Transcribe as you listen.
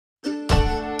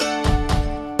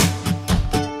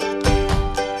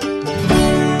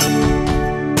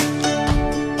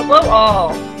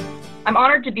all. I'm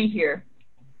honored to be here.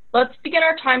 Let's begin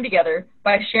our time together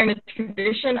by sharing the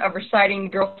tradition of reciting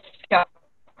Girl Scout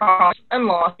promises and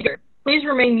laws here. Please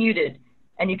remain muted,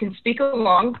 and you can speak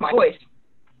along with my voice.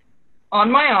 On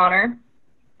my honor,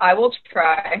 I will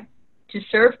try to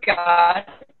serve God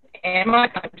and my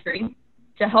country,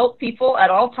 to help people at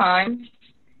all times,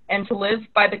 and to live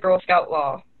by the Girl Scout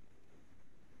law.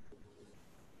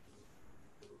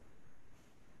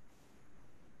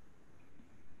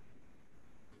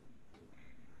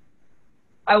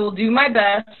 I will do my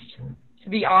best to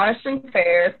be honest and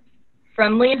fair,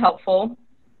 friendly and helpful,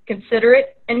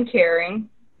 considerate and caring,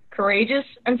 courageous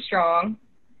and strong,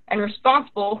 and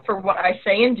responsible for what I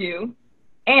say and do,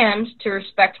 and to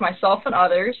respect myself and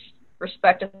others,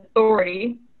 respect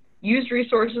authority, use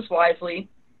resources wisely,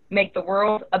 make the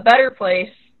world a better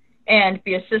place, and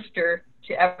be a sister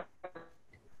to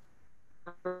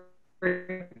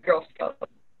every Girl Scout.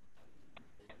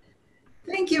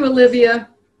 Thank you, Olivia.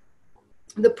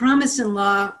 The promise and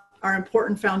law are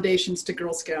important foundations to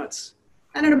Girl Scouts.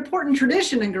 And an important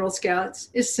tradition in Girl Scouts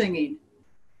is singing.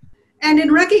 And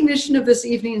in recognition of this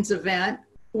evening's event,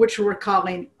 which we're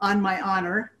calling On My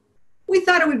Honor, we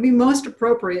thought it would be most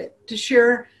appropriate to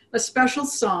share a special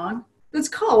song that's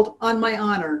called On My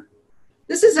Honor.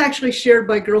 This is actually shared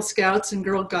by Girl Scouts and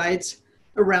Girl Guides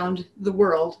around the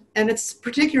world, and it's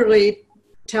particularly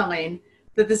telling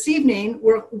that this evening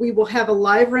we will have a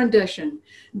live rendition.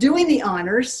 Doing the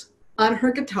honors on her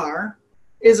guitar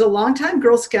is a longtime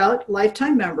Girl Scout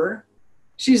lifetime member.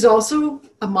 She's also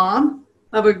a mom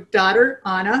of a daughter,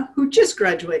 Anna, who just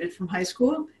graduated from high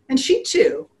school, and she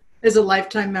too is a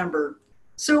lifetime member.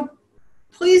 So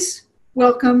please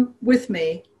welcome with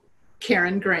me,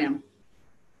 Karen Graham.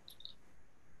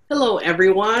 Hello,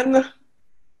 everyone.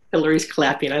 Hillary's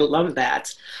clapping. I love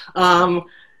that.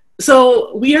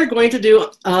 So we are going to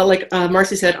do, like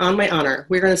Marcy said, On My Honor.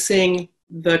 We're going to sing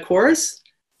the chorus,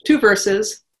 2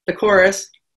 verses, the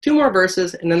chorus, 2 more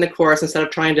verses, and then the chorus instead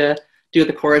of trying to do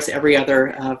the chorus every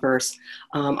other verse.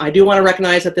 I do want to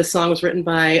recognize that this song was written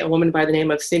by a woman by the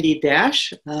name of Cindy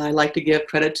Dash. I like to give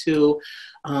credit to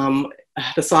the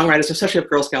songwriters, especially of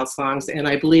Girl Scout songs, and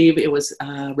I believe it was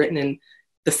written in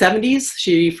the 70s.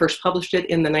 She first published it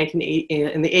in the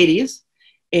 80s.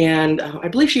 And I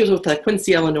believe she was with the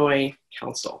Quincy, Illinois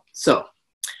Council. So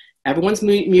everyone's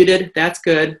muted. That's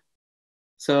good.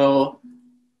 So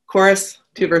chorus,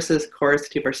 2 verses, chorus,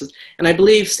 2 verses. And I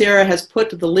believe Sarah has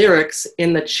put the lyrics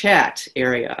in the chat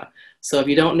area. So if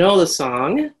you don't know the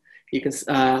song, you can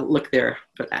look there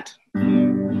for that.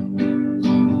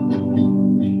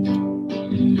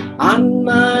 On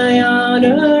my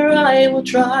honor, I will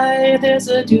try. There's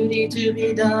a duty to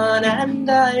be done, and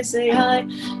I say I.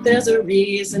 There's a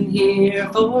reason here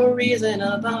for a reason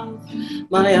above.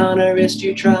 My honor is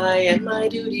to try, and my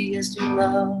duty is to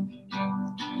love.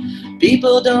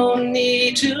 People don't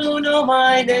need to know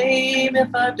my name.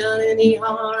 If I've done any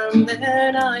harm,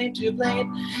 then I'm to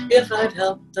blame. If I've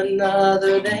helped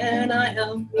another, then I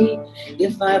help me.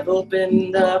 If I've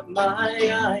opened up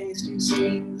my eyes to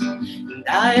see, and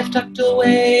I've tucked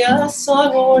away a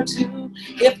song or 2.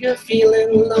 If you're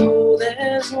feeling low,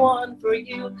 there's one for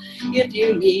you. If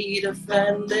you need a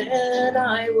friend, then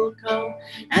I will come.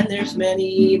 And there's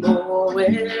many more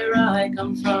where I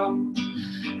come from.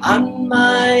 On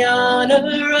my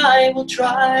honor, I will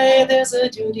try. There's a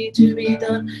duty to be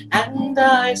done, and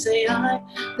I say I.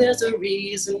 There's a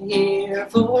reason here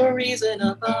for a reason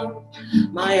above.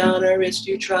 My honor is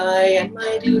to try, and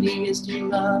my duty is to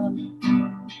love.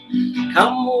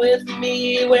 Come with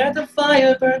me where the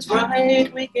fire burns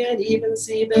bright. We can even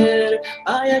see better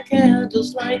by a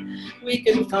candle's light. We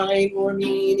can find more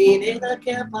meaning in a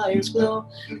campfire's glow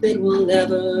than we'll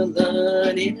ever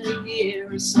learn in a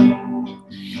year or so.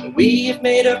 We've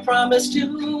made a promise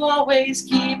to always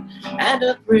keep, and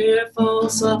a prayer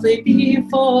falls softly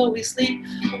before we sleep.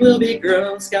 We'll be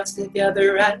Girl Scouts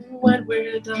together, and when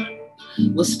we're done,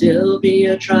 we'll still be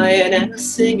a trying and a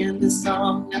singing this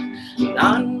song.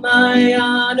 On my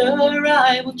honor,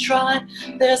 I will try.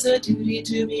 There's a duty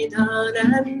to be done,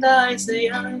 and I say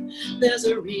I. There's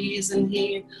a reason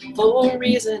here for a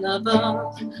reason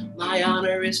above. My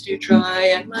honor is to try,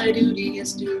 and my duty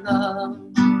is to love.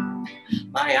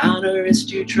 My honor is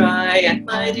to try, and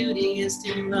my duty is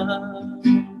to love.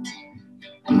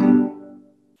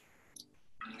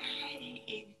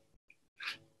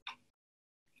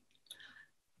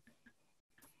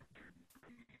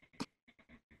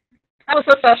 That was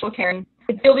so special, Karen.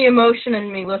 I feel the emotion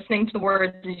in me listening to the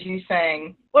words as you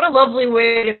sang. What a lovely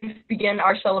way to begin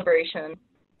our celebration.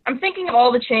 I'm thinking of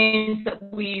all the change that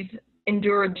we've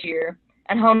endured here,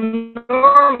 and how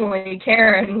normally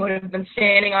Karen would have been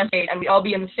standing on stage and we'd all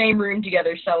be in the same room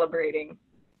together celebrating.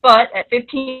 But at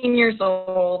 15 years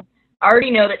old, I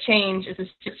already know that change is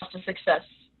just a success.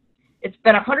 It's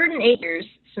been 108 years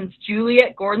since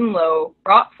Juliet Gordon-Low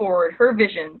brought forward her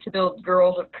vision to build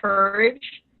girls of courage,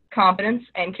 competence,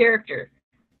 and character,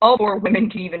 all before women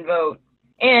could even vote.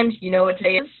 And you know what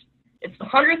today is? It's the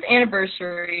 100th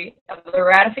anniversary of the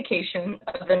ratification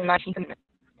of the 19th Amendment.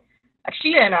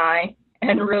 Akshita and I,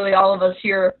 and really all of us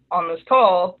here on this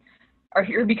call, are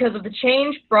here because of the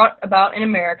change brought about in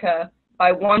America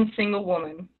by one single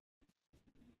woman.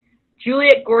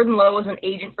 Juliet Gordon-Low was an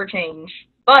agent for change,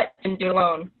 but didn't do it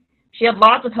alone. She had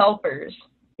lots of helpers.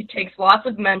 It takes lots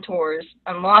of mentors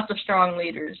and lots of strong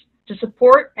leaders to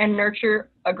support and nurture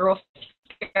a Girl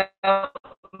Scout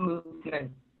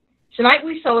movement. Tonight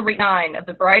we celebrate 9 of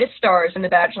the brightest stars in the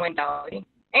Badgerland Valley,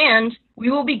 and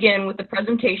we will begin with the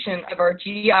presentation of our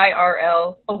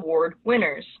GIRL Award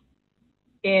winners.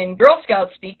 In Girl Scout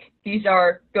speak, these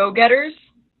are go-getters,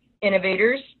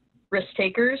 innovators,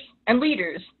 risk-takers, and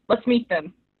leaders. Let's meet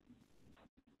them.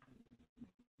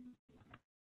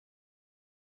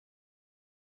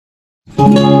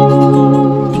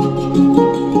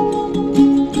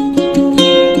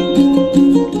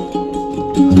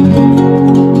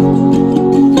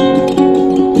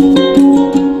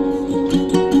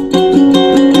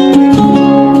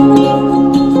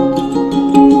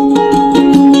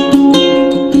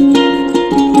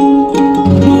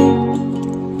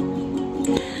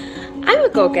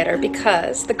 Go-getter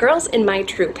because the girls in my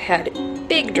troop had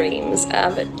big dreams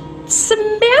of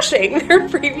smashing their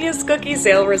previous cookie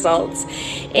sale results,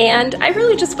 and I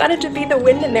really just wanted to be the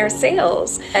wind in their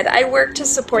sails, and I worked to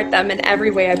support them in every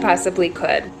way I possibly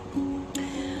could.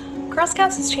 Girl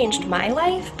Scouts has changed my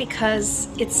life because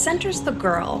it centers the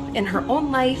girl in her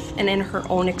own life and in her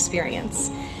own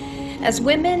experience. As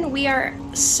women, we are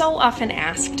so often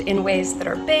asked in ways that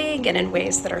are big and in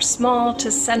ways that are small to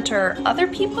center other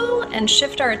people and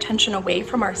shift our attention away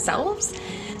from ourselves.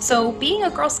 So being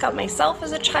a Girl Scout myself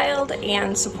as a child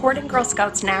and supporting Girl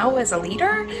Scouts now as a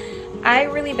leader, I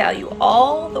really value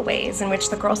all the ways in which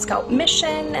the Girl Scout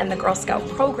mission and the Girl Scout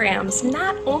programs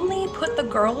not only put the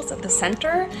girls at the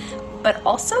center, but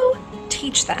also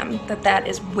teach them that that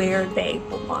is where they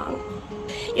belong.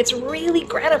 It's really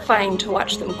gratifying to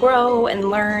watch them grow and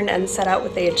learn and set out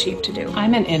what they achieve to do.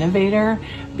 I'm an innovator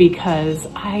because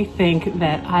I think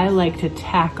that I like to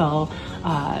tackle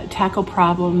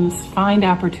problems, find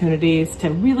opportunities to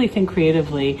really think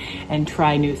creatively and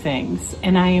try new things.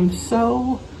 And I am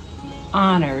so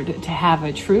honored to have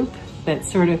a troop that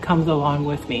sort of comes along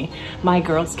with me. My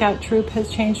Girl Scout troop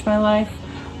has changed my life.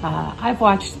 I've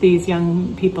watched these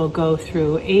young people go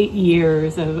through 8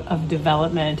 years of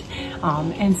development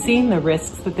and seeing the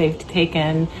risks that they've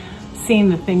taken, seeing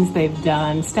the things they've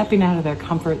done, stepping out of their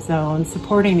comfort zone,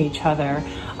 supporting each other.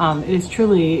 It has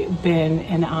truly been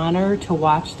an honor to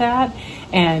watch that,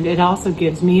 and it also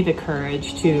gives me the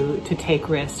courage to take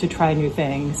risks, to try new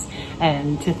things,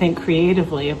 and to think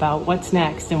creatively about what's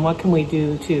next and what can we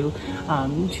do to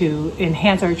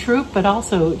enhance our troop, but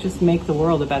also just make the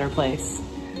world a better place.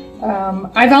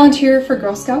 I volunteer for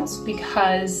Girl Scouts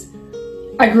because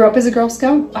I grew up as a Girl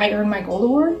Scout. I earned my Gold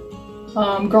Award.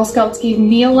 Girl Scouts gave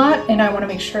me a lot, and I want to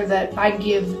make sure that I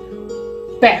give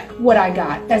back what I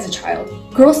got as a child.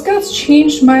 Girl Scouts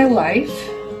changed my life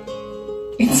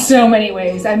in so many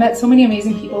ways. I met so many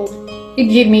amazing people. It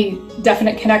gave me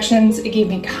definite connections. It gave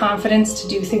me confidence to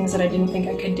do things that I didn't think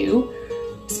I could do,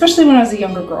 especially when I was a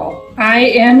younger girl. I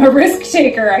am a risk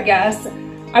taker, I guess.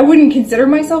 I wouldn't consider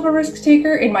myself a risk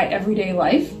taker in my everyday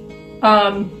life,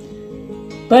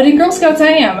 but in Girl Scouts I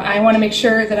am. I want to make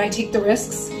sure that I take the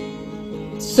risks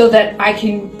so that I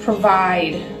can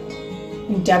provide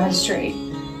and demonstrate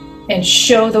and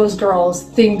show those girls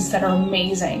things that are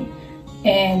amazing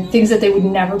and things that they would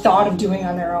never thought of doing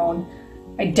on their own.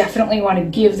 I definitely want to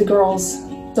give the girls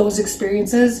those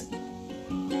experiences.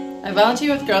 I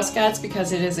volunteer with Girl Scouts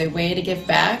because it is a way to give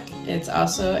back. It's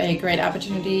also a great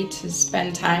opportunity to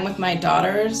spend time with my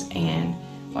daughters and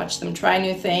watch them try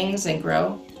new things and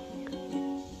grow.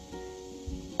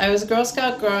 I was a Girl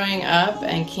Scout growing up,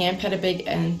 and camp had a big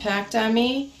impact on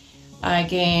me. I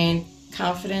gained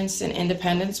confidence and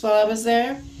independence while I was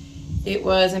there. It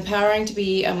was empowering to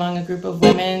be among a group of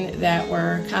women that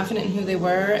were confident in who they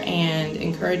were and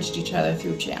encouraged each other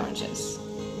through challenges.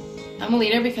 I'm a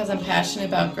leader because I'm passionate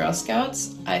about Girl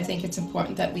Scouts. I think it's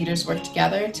important that leaders work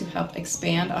together to help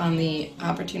expand on the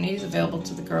opportunities available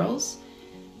to the girls.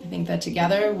 I think that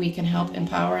together we can help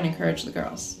empower and encourage the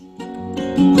girls.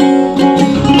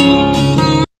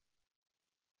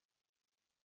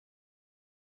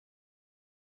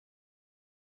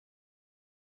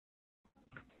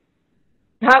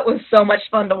 That was so much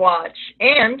fun to watch.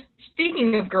 And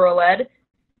speaking of girl-led,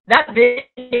 that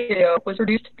video was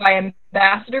produced by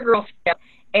Ambassador Girl Scout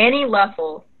Annie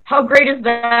Leffel. How great is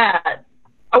that?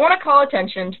 I want to call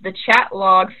attention to the chat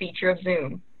log feature of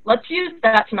Zoom. Let's use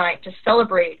that tonight to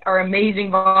celebrate our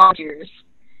amazing volunteers.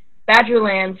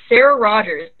 Badgerland's Sarah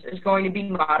Rogers is going to be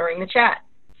monitoring the chat.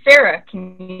 Sarah,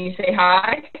 can you say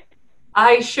hi?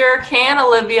 I sure can,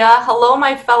 Olivia. Hello,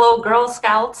 my fellow Girl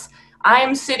Scouts.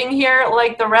 I'm sitting here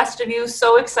like the rest of you,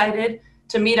 so excited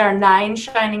to meet our 9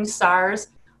 shining stars.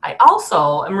 I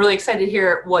also am really excited to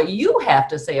hear what you have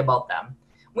to say about them.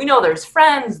 We know there's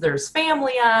friends, there's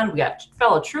family on, we got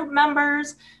fellow troop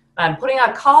members. I'm putting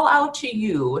a call out to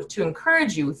you to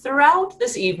encourage you throughout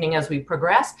this evening as we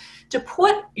progress to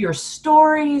put your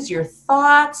stories, your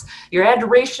thoughts, your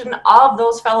adoration of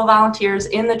those fellow volunteers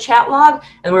in the chat log,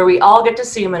 and where we all get to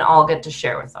see them and all get to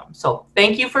share with them. So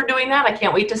thank you for doing that. I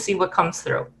can't wait to see what comes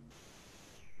through.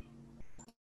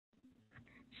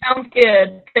 Sounds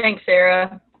good. Thanks,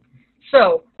 Sarah.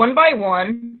 So, one by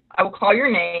one, I will call your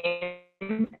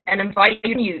name and invite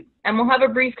you to mute, and we'll have a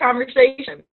brief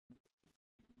conversation.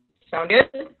 Sound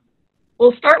good?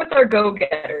 We'll start with our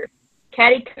go-getter,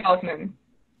 Katie Kaufman,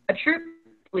 a troop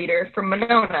leader from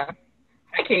Monona.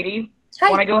 Hi, Katie. Hi.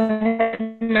 Want to go ahead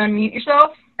and unmute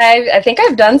yourself? I think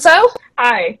I've done so.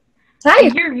 Hi. Hi.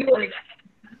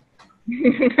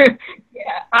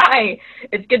 Yeah, hi.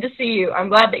 It's good to see you. I'm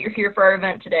glad that you're here for our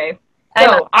event today.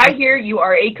 So, I hear you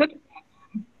are a cookie.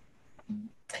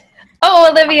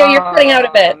 Oh, Olivia, you're cutting out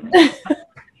a bit.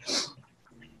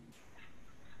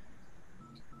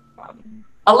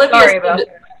 Olivia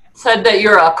said that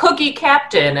you're a cookie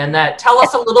captain, and that tell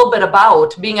us a little bit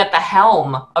about being at the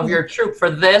helm of your troop for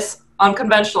this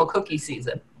unconventional cookie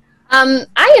season.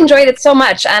 I enjoyed it so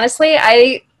much. Honestly,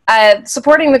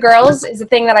 supporting the girls is a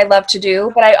thing that I love to do,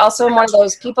 but I also am one of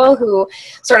those people who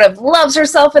sort of loves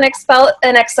herself an Excel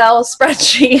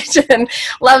spreadsheet and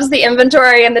loves the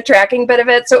inventory and the tracking bit of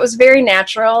it. So it was very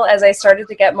natural as I started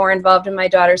to get more involved in my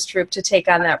daughter's troop to take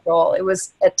on that role. It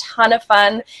was a ton of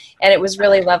fun, and it was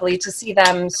really lovely to see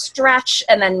them stretch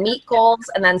and then meet goals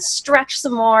and then stretch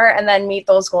some more and then meet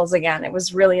those goals again. It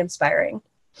was really inspiring.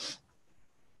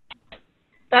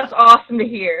 That's awesome to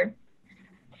hear.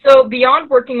 So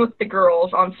beyond working with the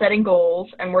girls on setting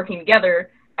goals and working together,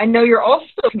 I know you're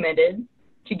also committed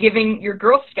to giving your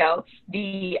Girl Scouts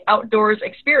the outdoors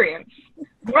experience.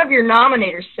 One of your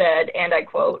nominators said, and I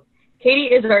quote,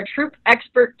 "Katie is our troop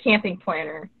expert camping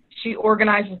planner. She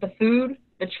organizes the food,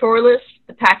 the chore list,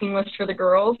 the packing list for the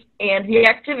girls, and the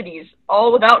activities,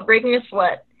 all without breaking a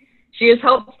sweat. She has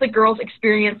helped the girls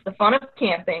experience the fun of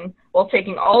camping while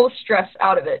taking all the stress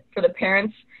out of it for the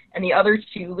parents and the other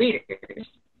 2 leaders."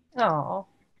 Oh.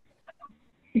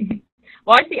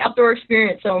 Why is the outdoor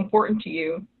experience so important to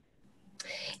you?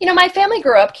 You know, my family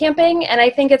grew up camping, and I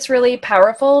think it's really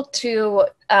powerful to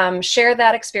share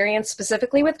that experience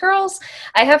specifically with girls.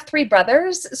 I have 3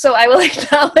 brothers, so I will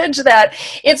acknowledge that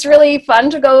it's really fun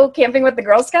to go camping with the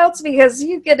Girl Scouts because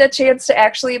you get a chance to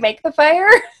actually make the fire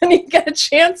and you get a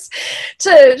chance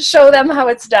to show them how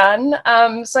it's done.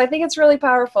 So I think it's really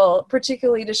powerful,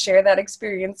 particularly to share that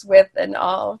experience with an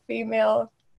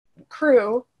all-female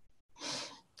crew.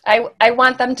 I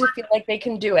want them to feel like they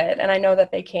can do it, and I know that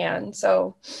they can.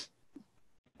 So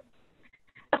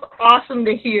that's awesome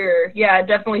to hear. Yeah, it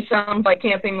definitely sounds like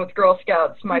camping with Girl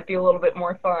Scouts might be a little bit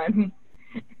more fun.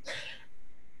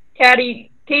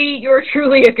 Katie, you're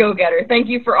truly a go-getter. Thank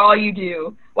you for all you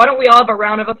do. Why don't we all have a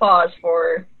round of applause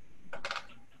for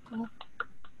her?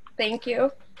 Thank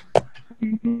you.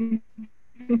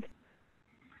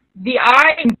 The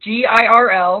I in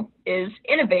GIRL is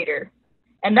innovator,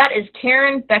 and that is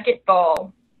Karen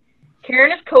Beckett-Ball.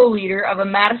 Karen is co-leader of a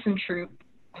Madison troop,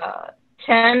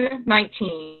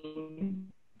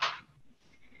 1019.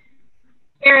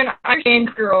 Karen, I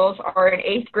understand girls are in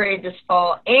 8th grade this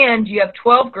fall, and you have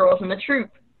 12 girls in the troop.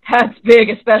 That's big,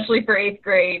 especially for 8th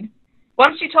grade. Why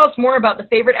don't you tell us more about the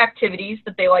favorite activities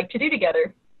that they like to do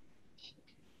together?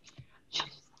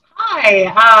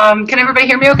 Hi, can everybody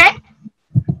hear me okay?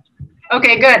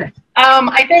 Okay, good.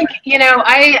 I think,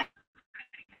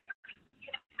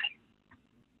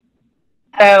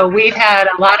 So we've had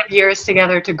a lot of years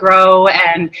together to grow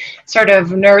and sort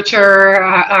of nurture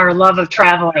our love of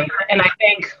traveling. And I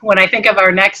think when I think of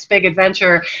our next big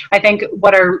adventure, I think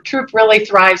what our troop really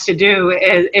thrives to do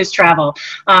is travel.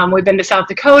 We've been to South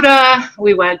Dakota.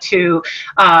 We went to,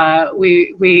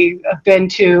 we've been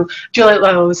to Juliet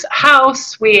Lowe's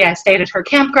house. We stayed at her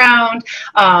campground.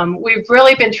 We've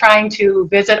really been trying to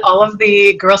visit all of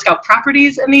the Girl Scout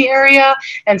properties in the area.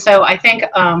 And so I think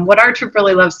what our troop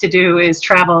really loves to do is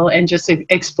travel and just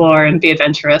explore and be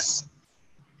adventurous.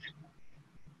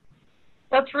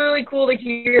 That's really cool to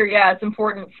hear. Yeah, it's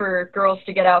important for girls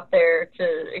to get out there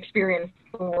to experience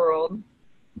the world.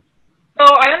 So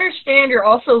I understand you're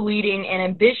also leading an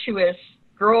ambitious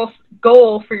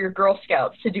goal for your Girl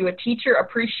Scouts to do a teacher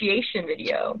appreciation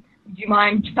video. Do you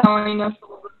mind telling us a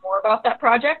little bit more about that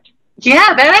project?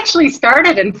 Yeah, that actually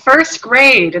started in first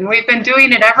grade, and we've been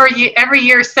doing it every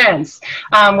year since.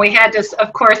 We had to,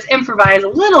 of course, improvise a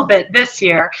little bit this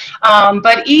year,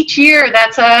 but each year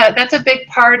that's a big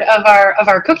part of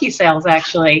our cookie sales.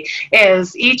 Actually,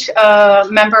 is each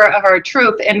member of our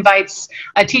troop invites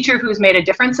a teacher who's made a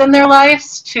difference in their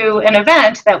lives to an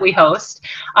event that we host.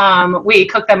 We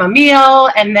cook them a meal,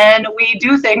 and then we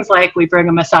do things like we bring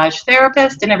a massage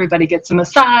therapist, and everybody gets a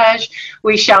massage.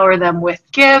 We shower them with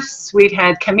gifts. We've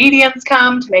had comedians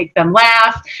come to make them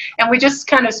laugh, and we just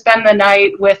kind of spend the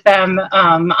night with them,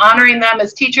 honoring them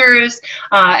as teachers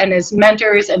and as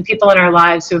mentors and people in our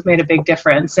lives who have made a big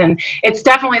difference. And it's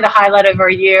definitely the highlight of our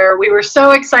year. We were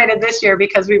so excited this year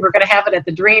because we were going to have it at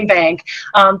the Dream Bank,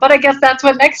 but I guess that's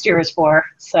what next year is for.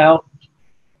 So.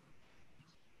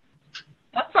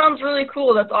 That sounds really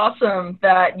cool. That's awesome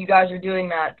that you guys are doing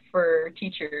that for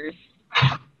teachers.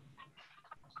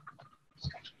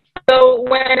 So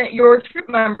when your troop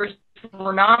members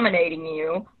were nominating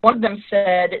you, one of them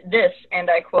said this, and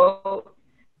I quote,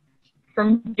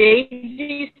 "From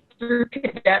daisies through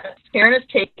cadets, Karen has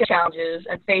taken challenges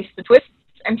and faced the twists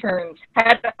and turns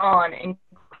head on,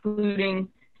 including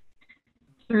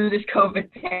through this COVID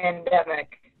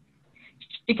pandemic.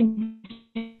 She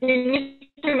continues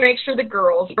to make sure the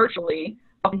girls virtually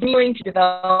are continuing to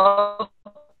develop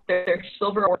their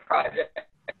Silver Award project.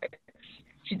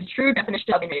 She's the true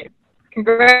definition of innovative.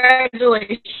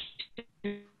 Congratulations,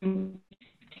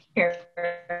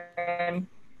 Karen."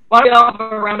 Why don't we all have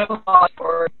a round of applause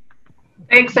for her?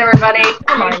 Thanks, everybody.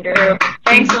 Reminder.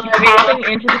 Thanks, Olivia. Popping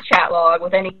into the chat log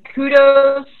with any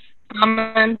kudos,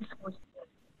 comments, or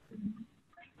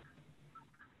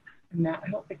No, I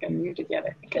don't think I'm muted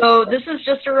yet. So this is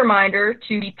just a reminder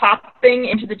to be popping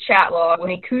into the chat log with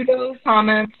any kudos,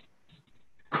 comments,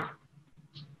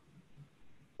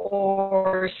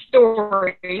 or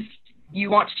stories you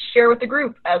want to share with the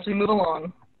group as we move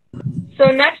along. So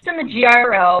next in the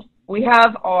GIRL, we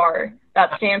have R,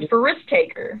 that stands for risk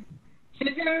taker.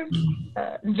 Susan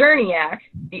Zerniak,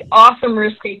 the awesome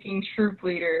risk-taking troop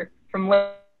leader from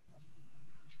I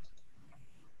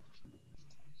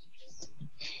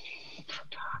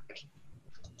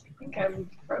think I'm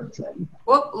frozen.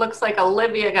 Whoop, looks like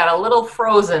Olivia got a little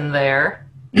frozen there.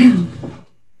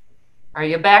 Are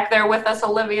you back there with us,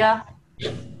 Olivia?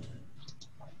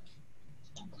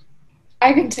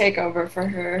 I can take over for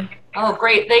her. Oh,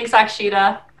 great. Thanks,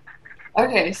 Akshita.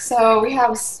 Okay, so we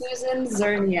have Susan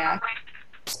Zerniak.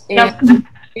 And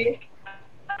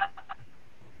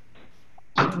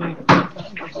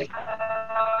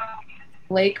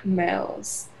Lake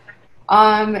Mills.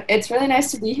 It's really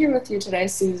nice to be here with you today,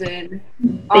 Susan.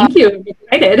 Thank you. I'm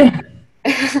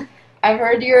excited. I've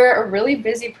heard you're a really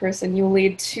busy person. You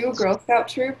lead 2 Girl Scout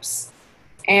troops,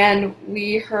 and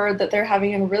we heard that they're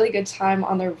having a really good time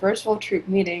on their virtual troop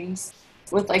meetings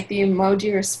with like the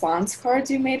emoji response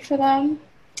cards you made for them.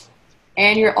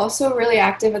 And you're also really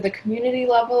active at the community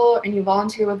level, and you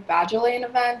volunteer with Badger Lane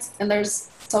events, and there's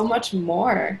so much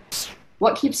more.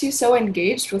 What keeps you so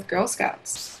engaged with Girl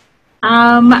Scouts?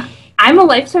 I'm a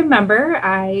lifetime member.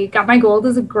 I got my gold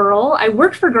as a girl. I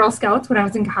worked for Girl Scouts when I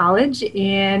was in college,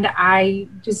 and I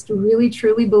just really,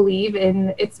 truly believe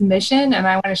in its mission, and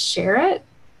I want to share it.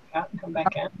 Yeah, come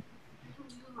back in.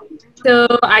 So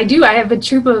I do. I have a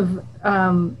troop of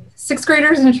 6th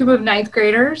graders and a troop of 9th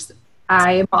graders.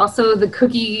 I am also the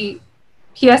cookie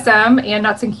PSM and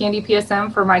nuts and candy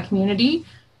PSM for my community.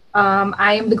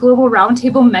 I am the global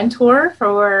roundtable mentor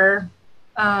for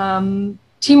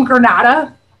Team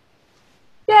Granada.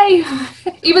 Yay!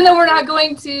 Even though we're not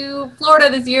going to Florida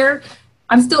this year,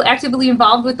 I'm still actively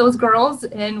involved with those girls,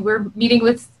 and we're meeting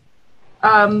with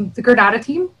the Granada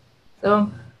team. So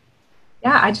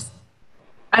yeah,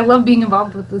 I love being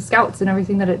involved with the Scouts and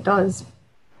everything that it does.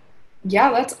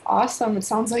 Yeah, that's awesome. It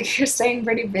sounds like you're staying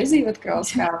pretty busy with Girl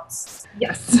Scouts.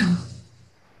 Yes.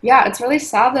 Yeah, it's really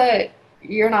sad that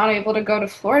you're not able to go to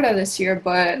Florida this year,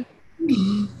 but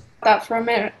that for a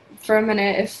minute,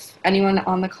 if anyone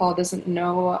on the call doesn't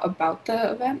know about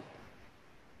the event.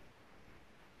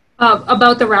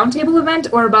 About the roundtable event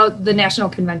or about the national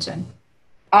convention?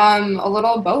 A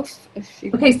little of both.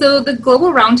 Okay, so the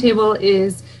global roundtable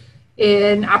is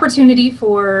an opportunity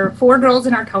for 4 girls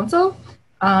in our council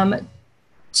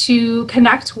to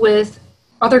connect with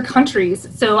other countries.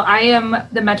 So I am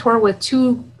the mentor with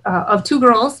two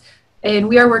girls, and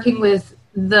we are working with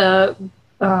the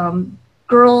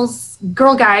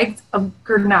Girl Guides of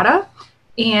Granada,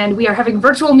 and we are having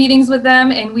virtual meetings with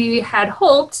them, and we had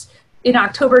hoped in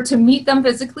October to meet them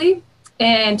physically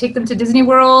and take them to Disney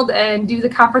World and do the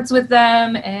conference with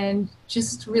them and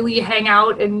just really hang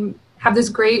out and have this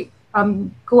great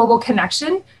global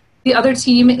connection. The other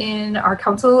team in our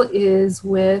council is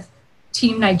with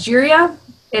Team Nigeria,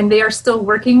 and they are still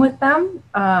working with them.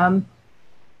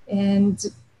 And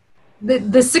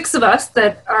the six of us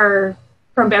that are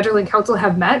from Badgerland Council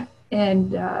have met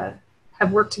and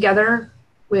have worked together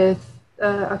with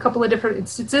a couple of different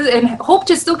instances and hope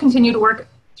to still continue to work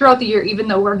throughout the year, even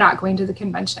though we're not going to the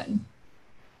convention.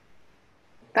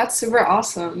 That's super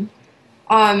awesome.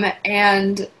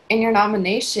 And in your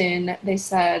nomination, they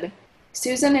said,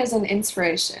 Susan is an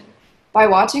inspiration. By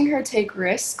watching her take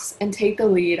risks and take the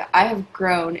lead, I have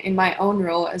grown in my own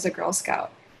role as a Girl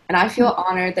Scout, and I feel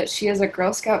honored that she is a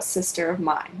Girl Scout sister of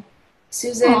mine.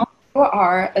 Susan, you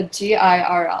are a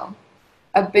GIRL.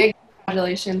 A big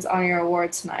congratulations on your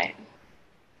award tonight.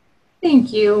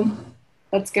 Thank you.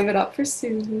 Let's give it up for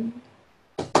Susan.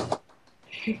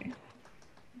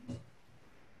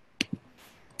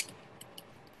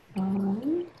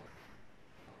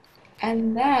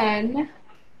 And then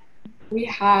we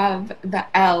have the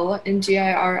L in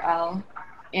GIRL,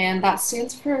 and that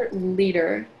stands for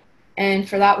leader. And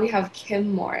for that, we have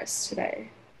Kim Morris today.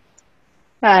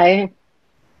 Hi.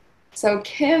 So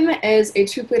Kim is a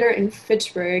troop leader in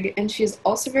Fitchburg, and she's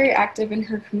also very active in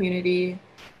her community.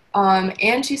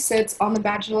 And she sits on the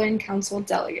Badgerland Council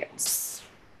delegates.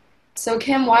 So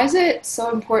Kim, why is it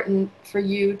so important for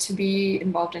you to be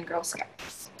involved in Girl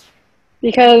Scouts?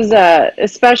 Because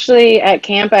especially at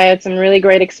camp, I had some really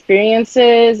great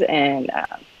experiences and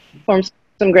formed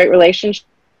some great relationships.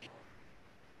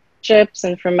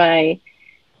 And from my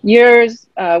years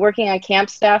working on camp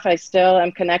staff, I still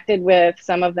am connected with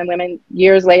some of the women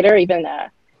years later. Even the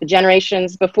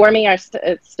generations before me it's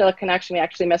still a connection. We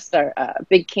actually missed our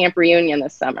big camp reunion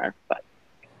this summer. But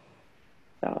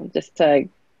so just to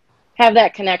have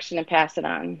that connection and pass it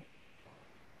on.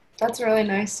 That's really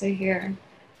nice to hear.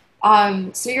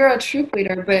 So you're a troop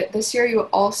leader, but this year you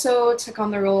also took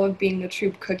on the role of being the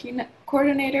troop cooking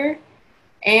coordinator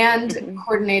and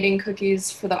coordinating cookies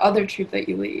for the other troop that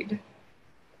you lead.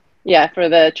 Yeah, for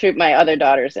the troop my other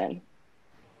daughter's in.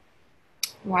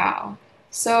 Wow.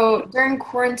 So during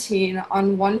quarantine,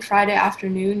 on one Friday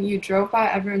afternoon, you drove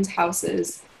by everyone's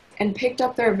houses and picked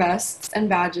up their vests and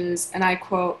badges, and I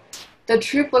quote, "The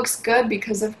troop looks good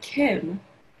because of Kim."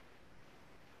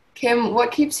 Kim,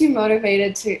 what keeps you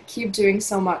motivated to keep doing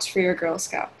so much for your Girl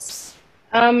Scouts?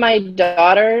 My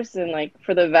daughters, and like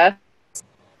for the vests,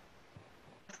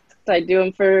 I do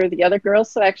them for the other girls,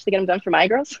 so I actually get them done for my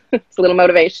girls. It's a little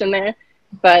motivation there.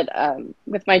 But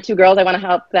with my two girls, I want to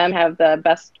help them have the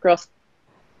best Girl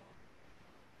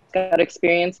Scout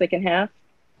experience they can have.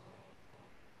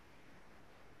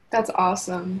 That's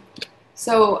awesome.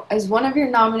 So, as one of your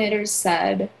nominators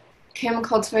said, Kim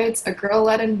cultivates a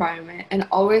girl-led environment and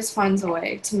always finds a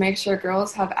way to make sure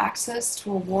girls have access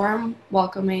to a warm,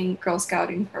 welcoming Girl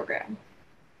Scouting program.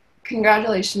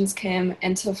 Congratulations, Kim,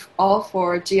 and to all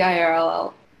 4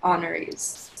 GIRL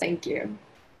honorees. Thank you.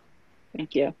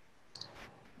 Thank you.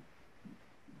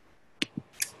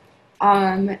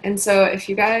 And so if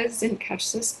you guys didn't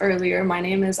catch this earlier, my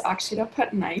name is Akshita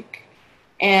Patnaik,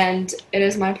 and it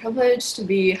is my privilege to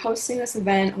be hosting this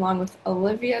event along with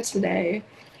Olivia today.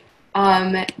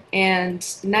 And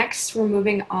next we're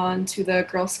moving on to the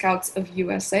Girl Scouts of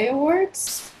USA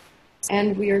Awards,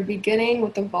 and we are beginning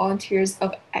with the Volunteers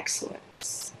of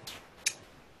Excellence.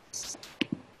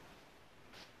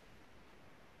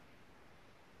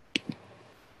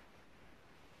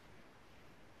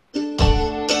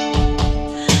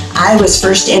 I was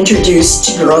first introduced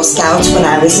to Girl Scouts when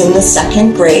I was in the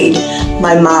 2nd grade.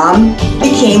 My mom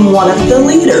became one of the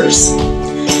leaders.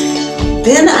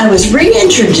 Then I was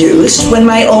reintroduced when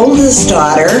my oldest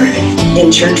daughter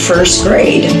entered 1st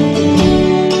grade.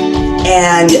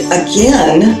 And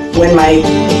again, when my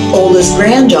oldest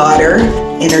granddaughter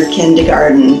entered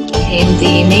kindergarten. I'm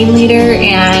the main leader,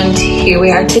 and here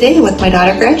we are today with my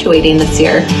daughter graduating this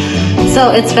year. So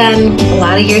it's been a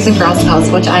lot of years in Girl Scouts,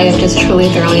 which I have just truly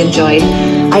thoroughly enjoyed.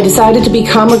 I decided to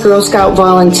become a Girl Scout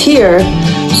volunteer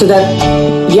so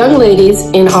that young ladies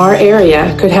in our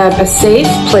area could have a safe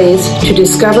place to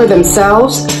discover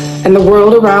themselves and the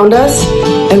world around us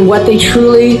and what they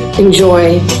truly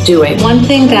enjoy doing. One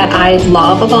thing that I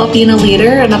love about being a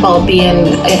leader and about being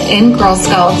in Girl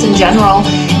Scouts in general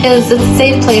is it's a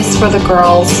safe place for the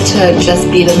girls to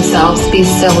just be themselves, be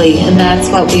silly, and that's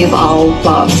what we've all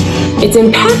loved. It's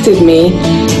impacted me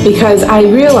because I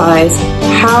realize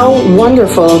how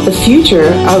wonderful the future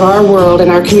of our world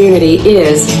and our community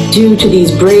is due to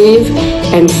these brave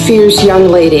and fierce young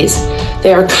ladies.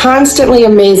 They are constantly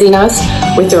amazing us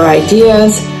with their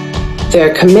ideas,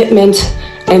 their commitment,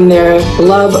 and their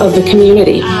love of the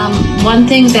community. One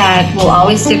thing that will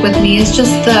always stick with me is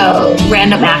just the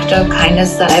random act of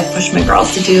kindness that I've pushed my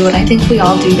girls to do, and I think we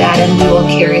all do that, and we will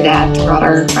carry that throughout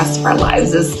our rest of our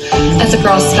lives. As a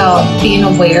Girl Scout, being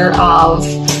aware of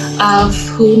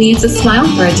who needs a smile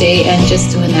for a day and just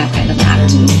doing that kind of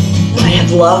act. I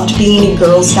have loved being a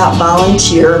Girl Scout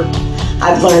volunteer.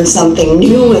 I've learned something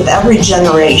new with every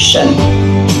generation.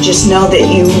 Just know that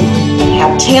you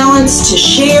have talents to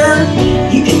share,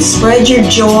 you can spread your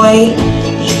joy.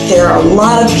 There are a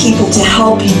lot of people to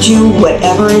help you do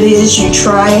whatever it is you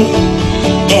try,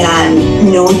 and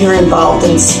know you're involved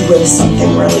with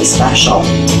something really special.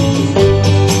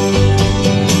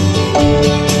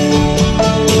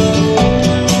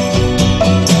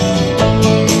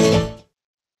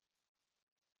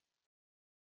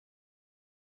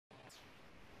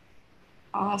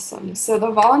 Awesome. So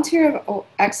the Volunteer of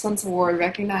Excellence Award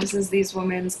recognizes these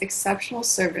women's exceptional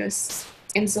service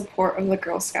in support of the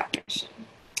Girl Scout mission.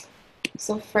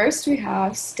 So first we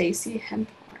have Stacy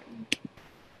Hemphorn.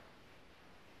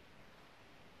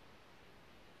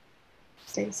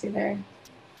 Stacy there.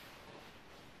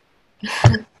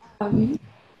 I'm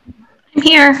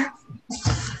here.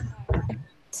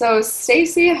 So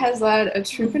Stacy has led a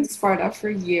troop in Sparta for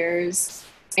years,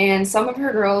 and some of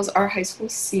her girls are high school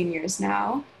seniors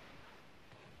now.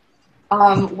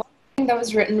 One thing that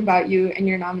was written about you in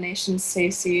your nomination,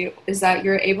 Stacy, is that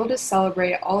you're able to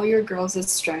celebrate all your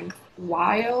girls' strength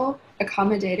while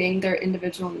accommodating their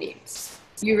individual needs.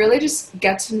 You really just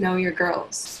get to know your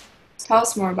girls. Tell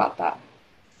us more about that.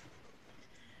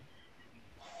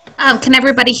 Can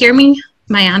everybody hear me?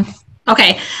 Am I on?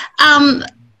 Okay. I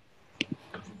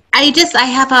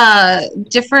have a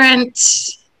different,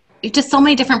 just so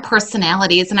many different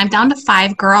personalities, and I'm down to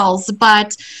 5 girls,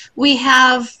 but we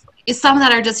have some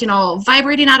that are just,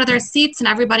 vibrating out of their seats, and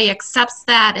everybody accepts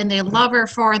that and they love her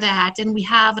for that. And we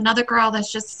have another girl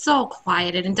that's just so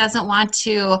quieted and doesn't want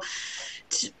to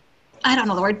I don't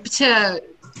know the word, to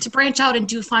branch out and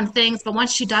do fun things. But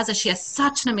once she does it, she has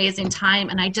such an amazing time.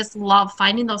 And I just love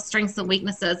finding those strengths and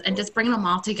weaknesses and just bringing them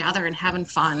all together and having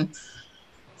fun.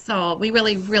 So we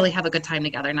really, really have a good time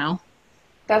together now.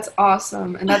 That's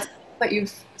awesome. And that's that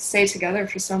you've stayed together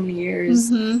for so many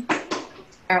years. Mm-hmm.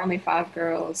 There are only 5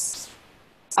 girls.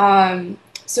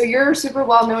 So you're super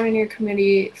well known in your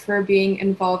community for being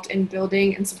involved in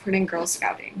building and supporting Girl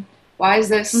Scouting. Why is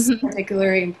this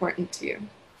particularly important to you?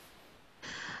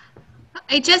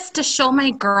 To show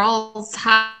my girls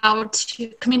how to,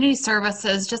 community service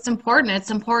is just important. It's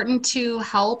important to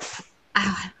help.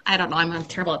 I don't know, I'm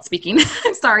terrible at speaking.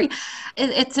 I'm sorry.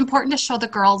 It's important to show the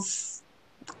girls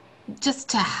just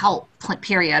to help,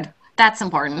 period. That's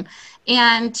important.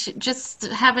 And just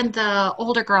having the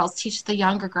older girls teach the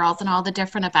younger girls and all the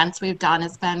different events we've done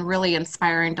has been really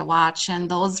inspiring to watch, and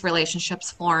those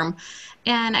relationships form.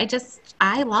 And I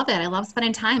love it. I love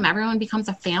spending time. Everyone becomes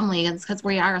a family. It's because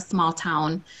we are a small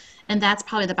town. And that's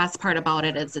probably the best part about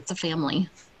it, is it's a family.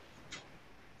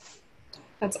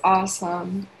 That's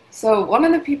awesome. So one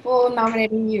of the people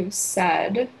nominating you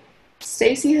said,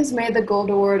 Stacy has made the Gold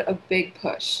Award a big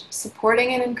push,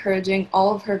 supporting and encouraging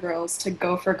all of her girls to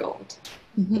go for gold.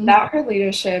 Mm-hmm. Without her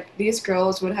leadership, these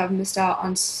girls would have missed out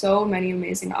on so many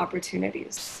amazing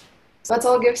opportunities. So let's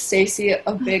all give Stacy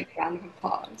a big round of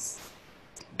applause.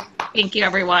 Thank you,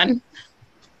 everyone.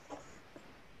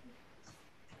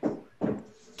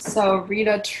 So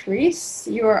Rita Treese,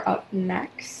 you are up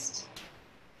next.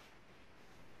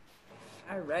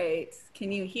 All right.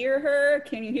 Can you hear her?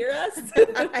 Can you hear us?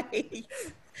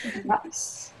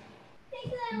 Yes.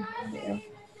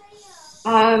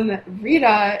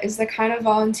 Rita is the kind of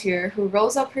volunteer who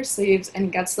rolls up her sleeves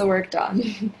and gets the work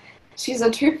done. She's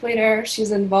a troop leader.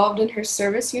 She's involved in her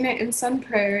service unit in Sun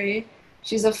Prairie.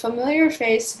 She's a familiar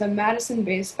face to the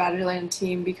Madison-based Battleland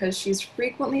team because she's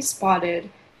frequently spotted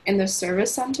in the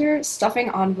service center stuffing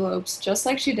envelopes just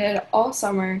like she did all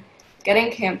summer,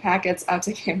 getting camp packets out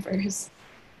to campers.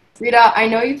 Rita, I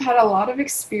know you've had a lot of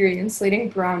experience leading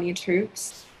Brownie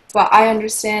troops, but I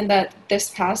understand that this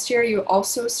past year you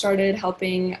also started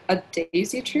helping a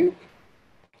Daisy troop.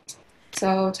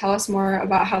 So tell us more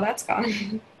about how that's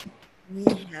gone. We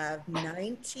have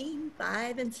 19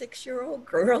 5- and 6-year-old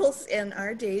girls in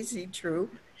our Daisy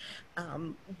troop.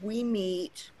 We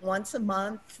meet once a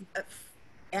month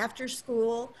after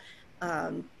school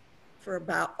for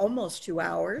about almost 2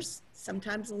 hours,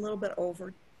 sometimes a little bit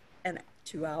over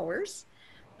 2 hours.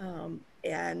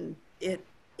 And it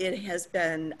has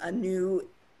been a new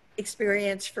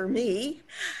experience for me.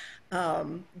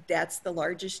 That's the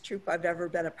largest troop I've ever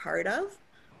been a part of,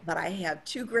 but I have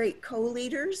 2 great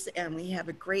co-leaders and we have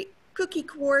a great cookie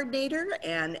coordinator,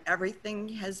 and everything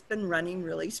has been running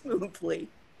really smoothly.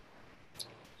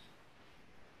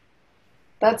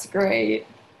 That's great.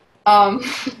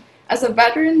 As a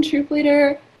veteran troop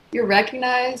leader, you're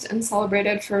recognized and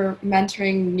celebrated for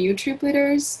mentoring new troop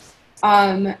leaders.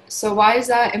 So why is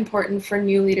that important for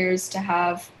new leaders to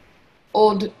have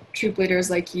old troop leaders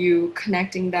like you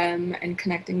connecting them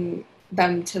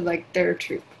to like their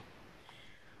troop?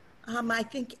 I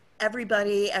think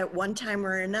everybody at one time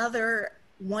or another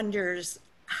wonders,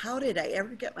 how did I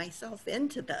ever get myself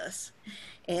into this?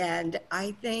 And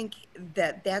I think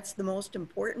that that's the most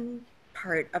important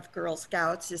part of Girl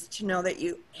Scouts, is to know that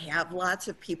you have lots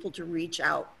of people to reach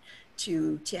out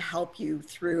to help you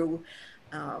through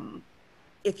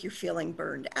if you're feeling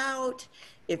burned out,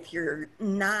 if you're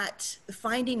not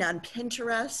finding on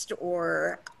Pinterest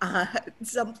or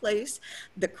someplace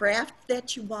the craft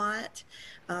that you want.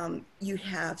 You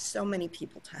have so many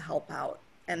people to help out,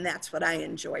 and that's what I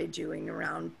enjoy doing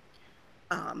around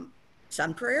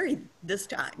Sun Prairie this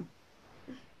time.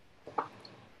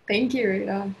 Thank you,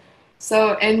 Rita.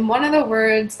 So in one of the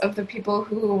words of the people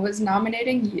who was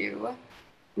nominating you,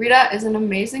 Rita is an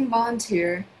amazing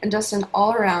volunteer and just an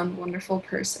all-around wonderful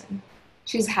person.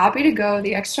 She's happy to go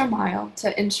the extra mile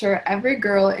to ensure every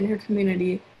girl in her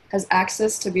community has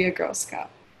access to be a Girl Scout.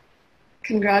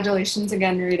 Congratulations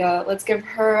again, Rita. Let's give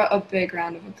her a big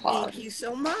round of applause. Thank you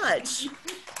so much.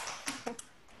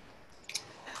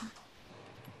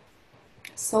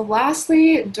 So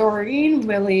lastly, Doreen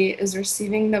Willie is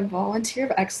receiving the Volunteer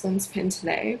of Excellence pin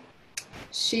today.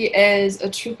 She is a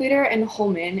troop leader in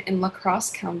Holman in La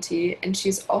Crosse County, and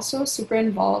she's also super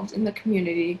involved in the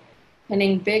community,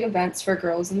 planning big events for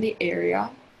girls in the area.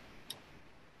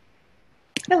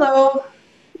 Hello.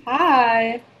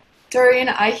 Hi. Doreen,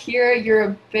 I hear you're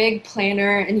a big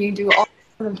planner and you do all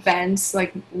sorts of events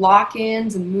like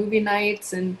lock-ins and movie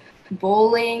nights and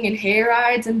bowling and hay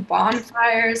rides and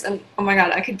bonfires, and oh my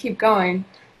god, I could keep going.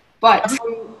 But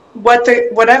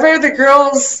whatever the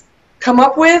girls come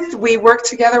up with, we work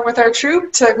together with our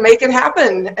troop to make it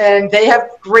happen, and they have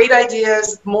great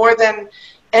ideas, more than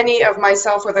any of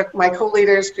myself or my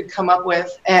co-leaders could come up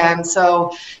with, and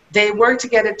so they work to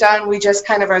get it done. We just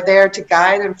kind of are there to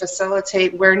guide and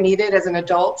facilitate where needed as an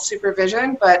adult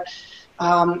supervision, but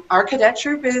our cadet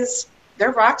troop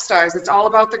they're rock stars. It's all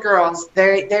about the girls.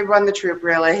 They run the troop,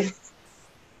 really.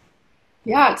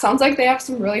 Yeah, it sounds like they have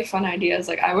some really fun ideas.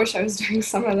 Like, I wish I was doing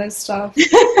some of this stuff.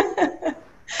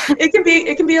 It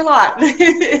can be a lot.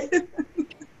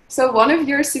 So one of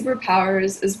your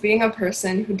superpowers is being a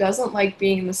person who doesn't like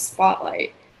being in the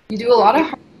spotlight. You do a lot of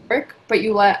hard work, but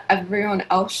you let everyone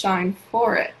else shine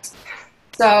for it.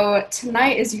 So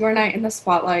tonight is your night in the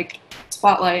spotlight,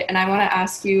 and I want to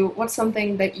ask you, what's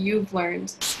something that you've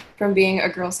learned from being a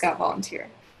Girl Scout volunteer?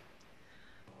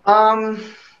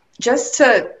 Just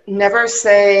to never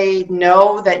say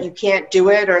no, that you can't do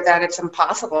it or that it's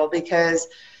impossible, because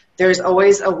there's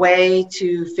always a way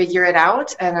to figure it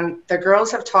out, and the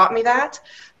girls have taught me that.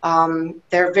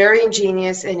 They're very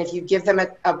ingenious, and if you give them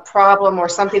a problem or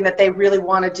something that they really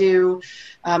want to do,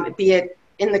 be it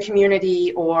in the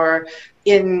community or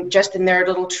just in their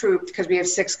little troop, because we have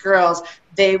 6 girls,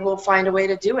 they will find a way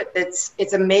to do it.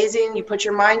 It's amazing. You put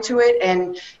your mind to it,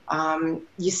 and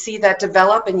you see that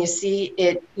develop, and you see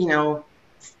it,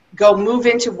 go move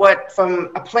into from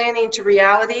a planning to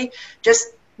reality.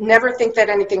 Just never think that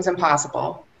anything's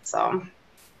impossible. So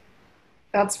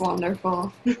that's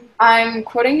wonderful. I'm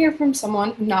quoting here from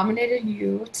someone who nominated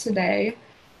you today,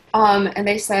 and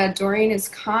they said, Doreen is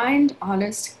kind,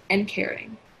 honest, and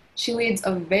caring. She leads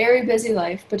a very busy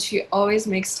life, but she always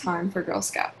makes time for Girl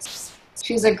Scouts.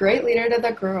 She's a great leader to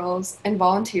the girls and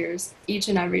volunteers each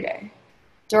and every day.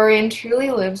 Doreen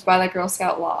truly lives by the Girl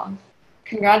Scout law.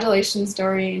 Congratulations,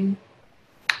 Doreen.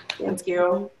 Thank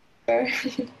you.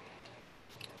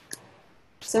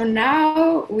 So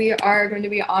now we are going to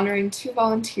be honoring 2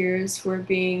 volunteers who are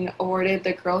being awarded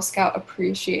the Girl Scout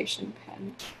Appreciation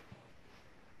Pin.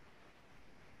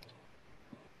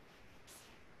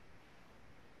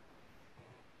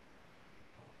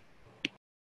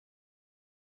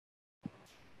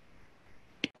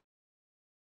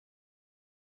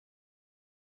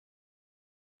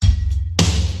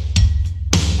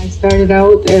 I started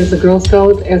out as a Girl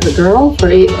Scout as a girl for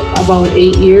about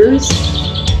 8 years,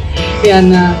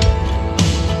 and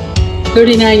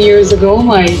 39 years ago,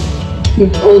 my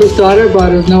oldest daughter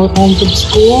brought a note home from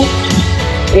school,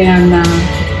 and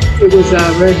it was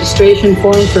a registration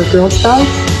form for Girl Scouts.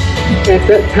 At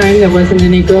that time, there wasn't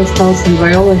any Girl Scouts in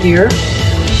Viola here,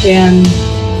 and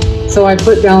so I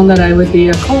put down that I would be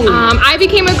a co-leader. I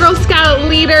became a Girl Scout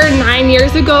leader 9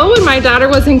 years ago when my daughter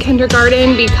was in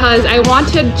kindergarten because I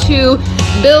wanted to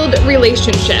build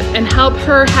relationship and help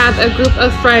her have a group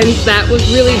of friends that was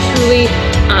really truly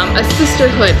a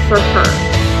sisterhood for her.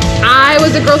 I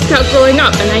was a Girl Scout growing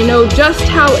up and I know just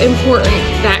how important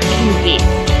that can be.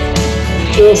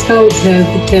 Girl Scouts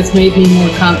has made me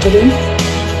more confident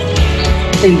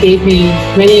and gave me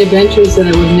many adventures that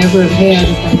I would never have had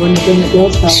if I wouldn't have been a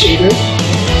Girl Scout leader.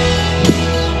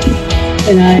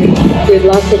 And I did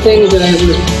lots of things that I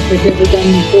would have never done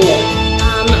before.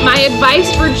 My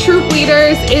advice for troop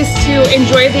leaders is to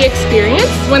enjoy the experience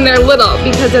when they're little,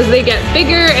 because as they get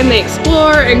bigger and they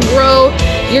explore and grow,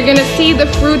 you're gonna see the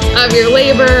fruits of your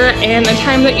labor and the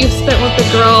time that you've spent with the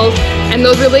girls, and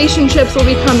those relationships will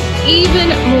become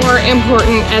even more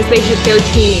important as they hit their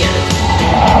teen years.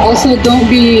 Also, don't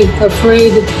be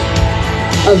afraid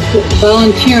of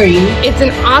volunteering. It's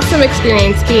an awesome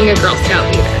experience being a Girl Scout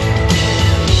leader.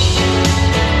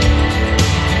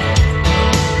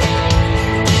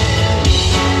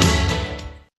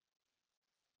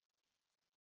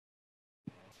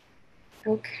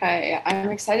 Okay,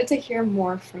 I'm excited to hear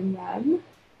more from them,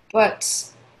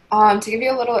 but to give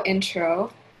you a little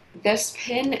intro, this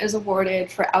pin is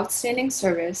awarded for outstanding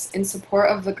service in support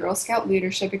of the Girl Scout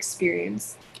leadership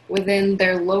experience within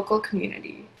their local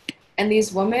community, and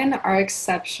these women are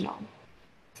exceptional.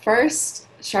 First,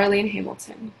 Charlene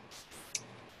Hamilton.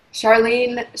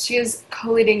 Charlene, she is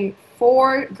co-leading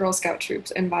 4 Girl Scout troops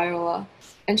in Viola,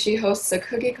 and she hosts a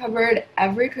cookie cupboard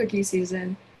every cookie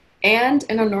season. And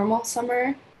in a normal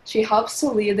summer, she helps to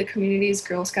lead the community's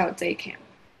Girl Scout Day Camp.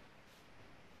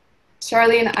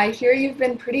 Charlene, I hear you've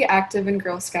been pretty active in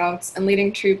Girl Scouts and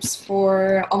leading troops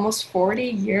for almost 40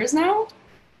 years now?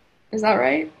 Is that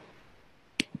right?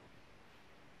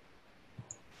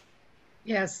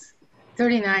 Yes,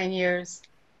 39 years.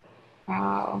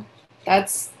 Wow,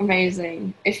 that's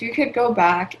amazing. If you could go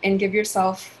back and give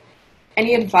yourself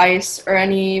any advice or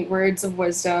any words of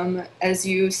wisdom as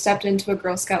you stepped into a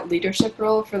Girl Scout leadership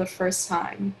role for the first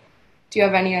time, do you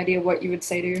have any idea what you would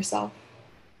say to yourself?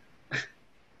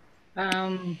 I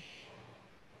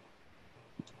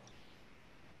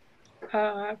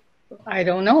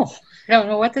don't know. I don't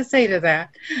know what to say to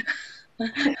that.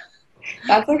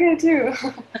 That's okay too.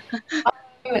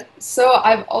 So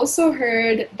I've also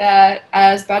heard that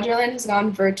as Badgerland has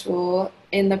gone virtual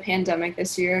in the pandemic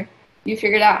this year, you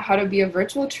figured out how to be a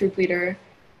virtual troop leader,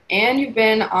 and you've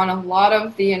been on a lot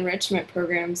of the enrichment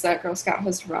programs that Girl Scout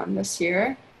has run this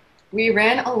year. We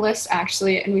ran a list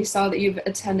actually, and we saw that you've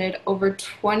attended over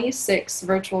 26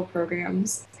 virtual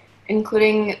programs,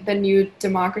 including the new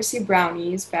Democracy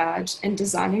Brownies badge and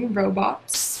designing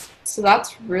robots. So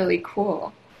that's really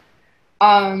cool.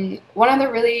 One of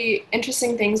the really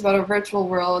interesting things about a virtual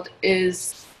world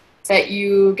is that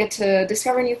you get to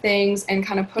discover new things and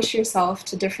kind of push yourself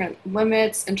to different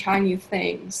limits and try new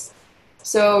things.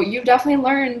 So you've definitely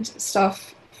learned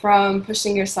stuff from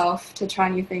pushing yourself to try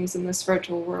new things in this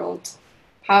virtual world.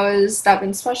 How has that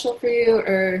been special for you,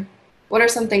 or what are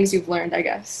some things you've learned, I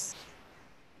guess?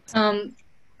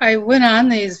 I went on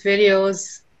these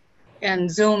videos and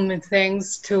Zoom and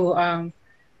things to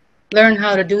learn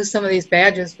how to do some of these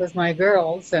badges with my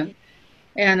girls, and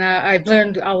I've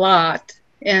learned a lot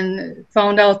and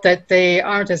found out that they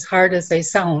aren't as hard as they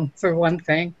sound, for one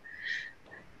thing.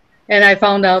 And I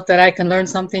found out that I can learn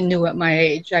something new at my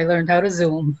age. I learned how to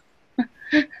Zoom.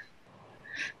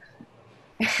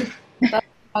 That's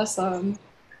awesome.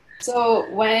 So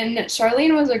when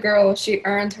Charlene was a girl, she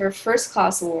earned her first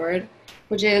class award,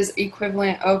 which is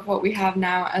equivalent of what we have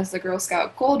now as the Girl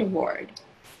Scout Gold Award.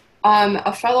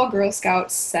 A fellow Girl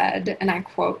Scout said, and I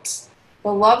quote,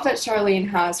 "The love that Charlene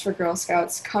has for Girl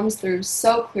Scouts comes through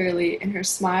so clearly in her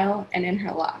smile and in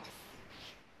her laugh."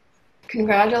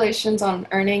 Congratulations on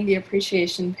earning the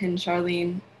appreciation pin,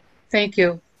 Charlene. Thank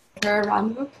you. For a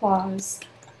round of applause.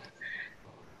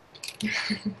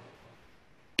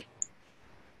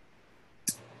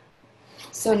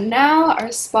 So now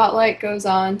our spotlight goes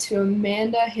on to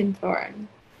Amanda Hinthorn.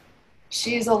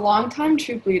 She's a longtime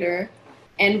troop leader,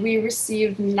 and we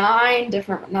received 9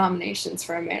 different nominations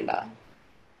for Amanda.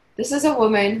 This is a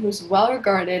woman who's well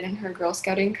regarded in her Girl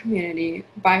Scouting community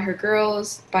by her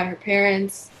girls, by her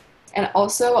parents, and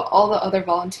also all the other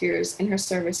volunteers in her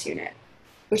service unit,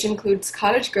 which includes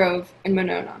Cottage Grove and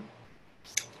Monona.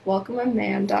 Welcome,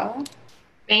 Amanda.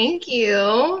 Thank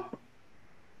you.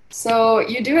 So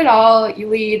you do it all. You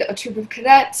lead a troop of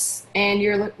cadets, and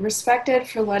you're respected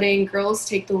for letting girls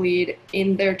take the lead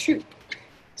in their troop.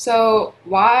 So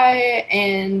why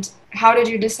and how did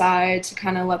you decide to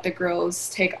kind of let the girls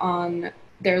take on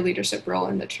their leadership role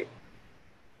in the troop?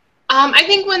 I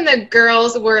think when the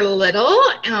girls were little,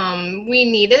 we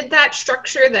needed that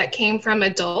structure that came from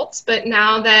adults. But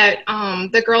now that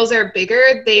the girls are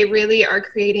bigger, they really are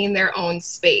creating their own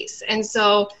space. And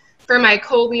so for my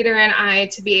co-leader and I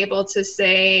to be able to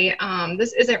say,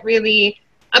 this isn't really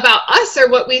about us or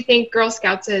what we think Girl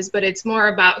Scouts is, but it's more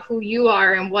about who you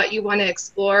are and what you want to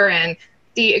explore and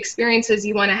the experiences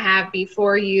you want to have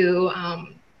before you're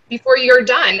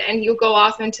done and you go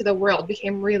off into the world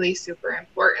became really super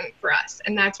important for us.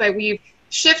 And that's why we've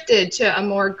shifted to a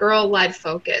more girl-led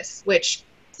focus, which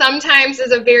sometimes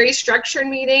is a very structured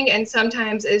meeting and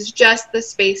sometimes is just the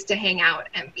space to hang out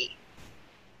and be.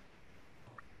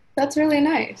 That's really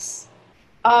nice.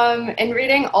 In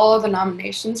reading all of the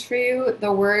nominations for you,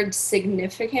 the word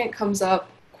significant comes up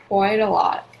quite a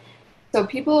lot. So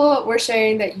people were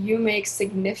sharing that you make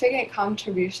significant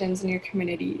contributions in your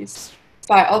communities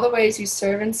by all the ways you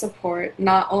serve and support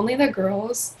not only the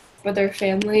girls, but their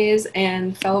families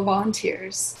and fellow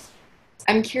volunteers.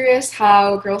 I'm curious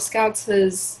how Girl Scouts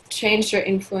has changed or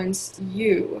influenced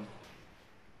you.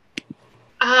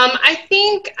 I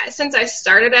think since I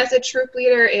started as a troop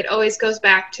leader, it always goes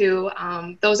back to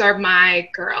those are my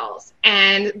girls.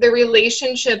 And the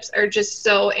relationships are just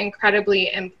so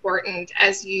incredibly important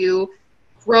as you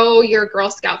grow your Girl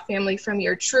Scout family from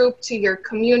your troop to your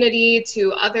community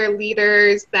to other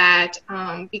leaders that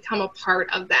become a part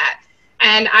of that.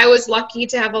 And I was lucky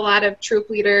to have a lot of troop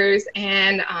leaders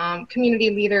and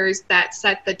community leaders that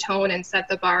set the tone and set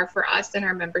the bar for us in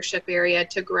our membership area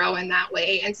to grow in that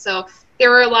way. And so there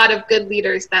were a lot of good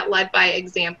leaders that led by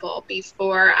example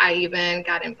before I even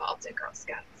got involved in Girl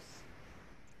Scouts.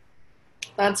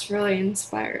 That's really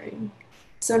inspiring.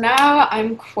 So now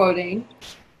I'm quoting,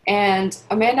 and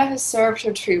Amanda has served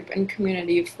her troop and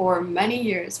community for many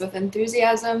years with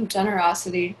enthusiasm,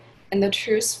 generosity, and the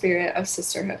true spirit of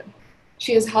sisterhood.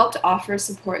 She has helped offer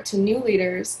support to new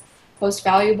leaders, host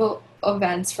valuable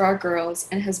events for our girls,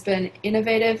 and has been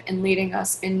innovative in leading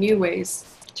us in new ways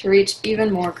to reach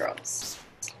even more girls.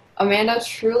 Amanda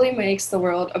truly makes the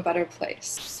world a better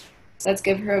place. Let's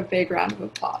give her a big round of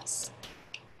applause.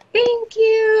 Thank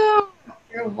you.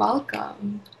 You're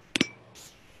welcome.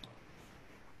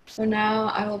 So now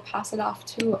I will pass it off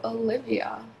to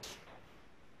Olivia.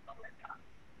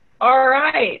 All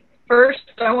right.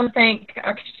 First, I want to thank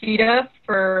Akshita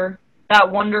for that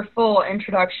wonderful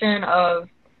introduction of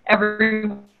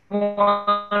everyone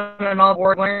and all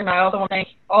award winners. And I also want to thank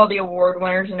all the award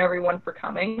winners and everyone for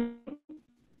coming.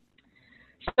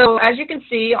 So as you can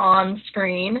see on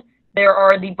screen, there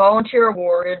are the Volunteer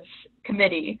Awards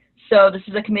Committee. So this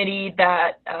is a committee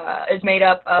that is made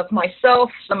up of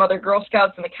myself, some other Girl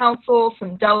Scouts in the council,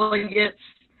 some delegates,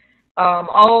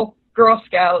 all Girl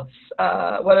Scouts,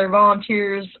 whether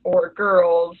volunteers or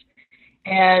girls,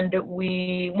 and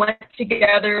we went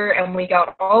together and we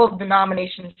got all of the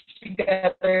nominations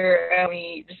together and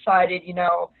we decided, you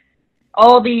know,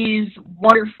 all these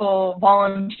wonderful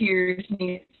volunteers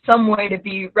need some way to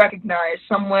be recognized,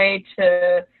 some way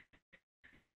to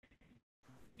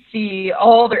see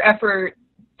all their effort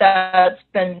that's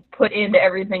been put into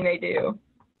everything they do.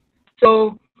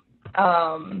 So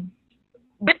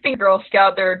with being a Girl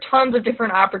Scout, there are tons of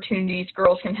different opportunities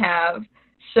girls can have.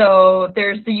 So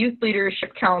there's the Youth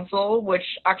Leadership Council, which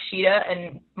Akshita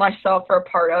and myself are a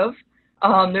part of.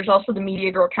 There's also the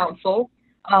Media Girl Council.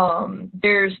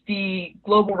 There's the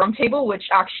Global Roundtable, which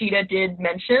Akshita did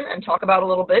mention and talk about a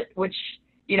little bit, which,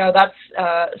 you know, that's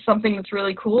something that's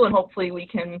really cool, and hopefully we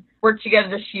can work together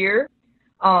this year.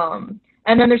 And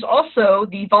then there's also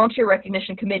the Volunteer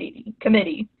Recognition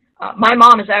Committee. My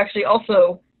mom is actually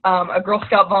also a Girl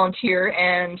Scout volunteer,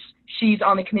 and she's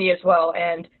on the committee as well.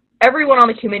 And everyone on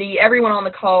the committee, everyone on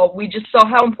the call, we just saw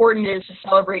how important it is to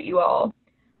celebrate you all.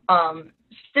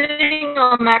 Sitting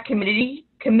on that committee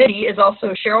is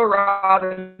also Cheryl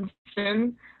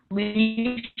Robinson,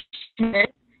 Lee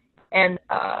Schmidt, and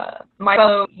my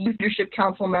fellow Youth Leadership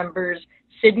Council members,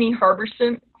 Sydney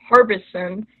Harbison,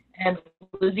 and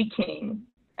Lizzie King,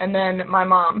 and then my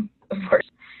mom, of course.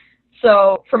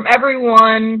 So from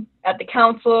everyone at the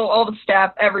council, all the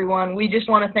staff, everyone, we just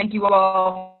want to thank you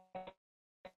all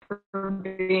for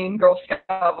being Girl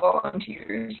Scout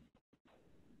volunteers.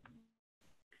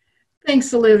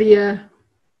 Thanks, Olivia.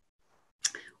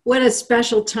 What a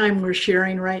special time we're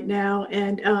sharing right now.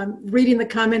 And reading the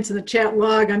comments in the chat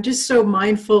log, I'm just so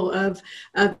mindful of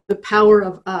the power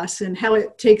of us and how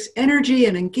it takes energy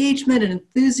and engagement and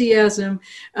enthusiasm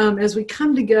as we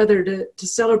come together to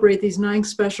celebrate these 9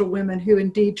 special women who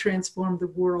indeed transformed the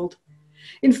world.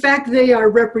 In fact, they are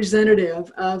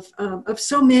representative of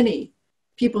so many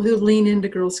people who lean into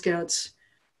Girl Scouts,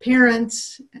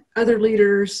 parents, other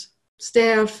leaders,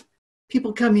 staff,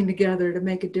 people coming together to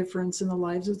make a difference in the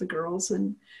lives of the girls.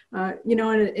 And, you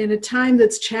know, in a time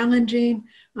that's challenging,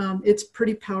 it's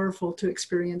pretty powerful to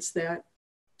experience that.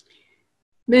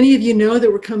 Many of you know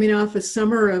that we're coming off a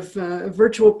summer of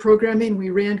virtual programming.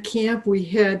 We ran camp. We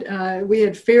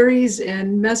had fairies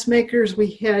and mess makers.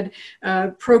 We had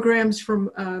programs from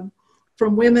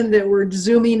women that were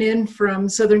zooming in from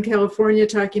Southern California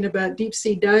talking about deep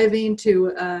sea diving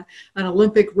to an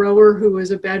Olympic rower who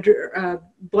was a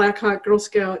Black Hawk Girl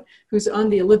Scout who's on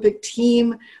the Olympic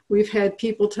team. We've had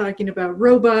people talking about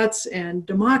robots and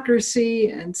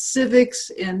democracy and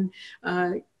civics and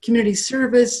community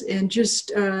service and just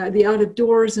the out of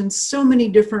doors and so many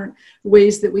different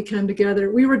ways that we come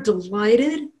together. We were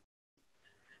delighted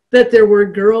that there were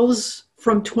girls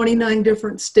from 29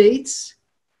 different states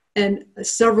and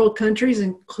several countries,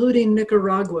 including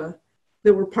Nicaragua,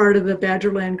 that were part of the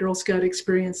Badgerland Girl Scout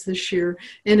experience this year.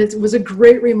 And it was a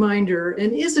great reminder,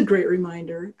 and is a great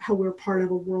reminder, how we're part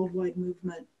of a worldwide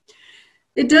movement.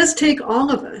 It does take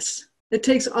all of us. It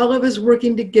takes all of us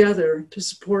working together to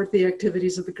support the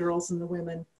activities of the girls and the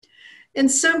women.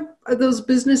 And some of those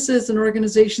businesses and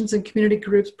organizations and community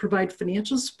groups provide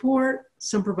financial support,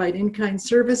 some provide in-kind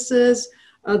services,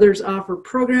 others offer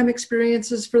program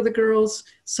experiences for the girls,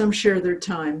 some share their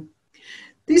time.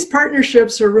 These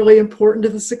partnerships are really important to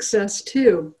the success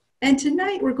too. And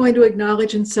tonight we're going to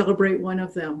acknowledge and celebrate one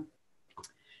of them.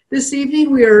 This evening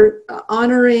we are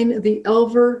honoring the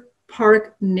Elver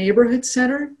Park Neighborhood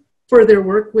Center for their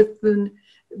work within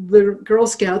the Girl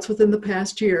Scouts within the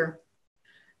past year.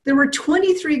 There were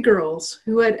 23 girls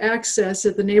who had access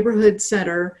at the neighborhood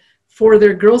center for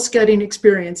their Girl Scouting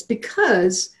experience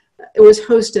because it was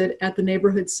hosted at the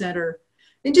neighborhood center.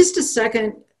 In just a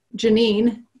second,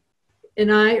 Janine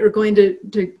and I are going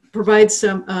to provide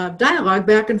some dialogue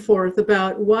back and forth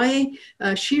about why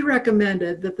she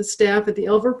recommended that the staff at the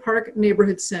Elver Park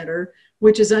Neighborhood Center,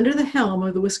 which is under the helm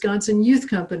of the Wisconsin Youth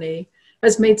Company,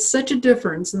 has made such a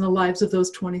difference in the lives of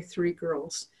those 23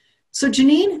 girls. So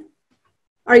Janine,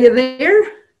 are you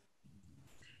there?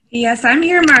 Yes, I'm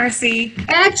here, Marcy.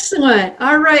 Excellent.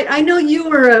 All right. I know you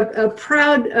were a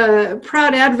proud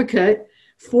advocate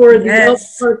for the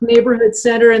Elver Park Neighborhood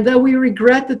Center, and though we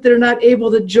regret that they're not able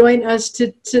to join us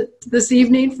to this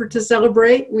evening to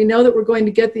celebrate, we know that we're going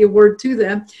to get the award to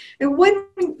them. And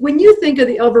when you think of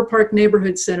the Elver Park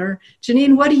Neighborhood Center,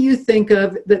 Janine, what do you think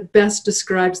of that best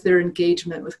describes their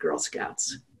engagement with Girl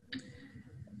Scouts?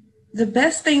 The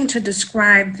best thing to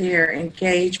describe their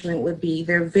engagement would be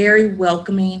they're very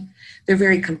welcoming, they're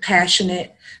very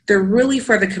compassionate, they're really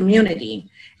for the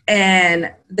community,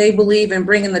 and they believe in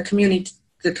bringing the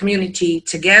community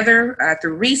together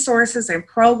through resources and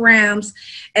programs,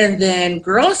 and then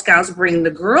Girl Scouts bring the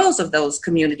girls of those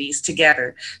communities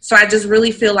together. So I just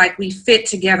really feel like we fit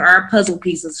together, our puzzle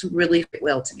pieces really fit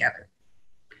well together.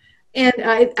 And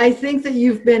I think that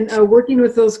you've been working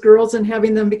with those girls and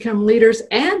having them become leaders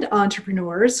and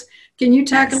entrepreneurs. Can you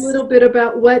talk a little bit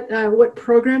about what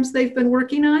programs they've been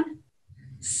working on?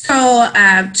 So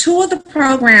 2 of the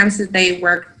programs that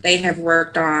they have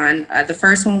worked on, the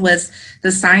first one was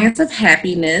the Science of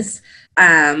Happiness.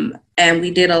 And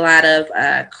we did a lot of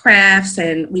crafts,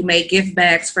 and we made gift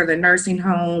bags for the nursing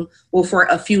home, or for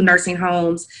a few nursing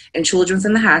homes and children's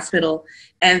in the hospital.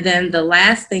 And then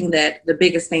the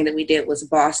biggest thing that we did was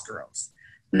Boss Girls.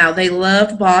 Now, they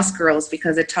loved Boss Girls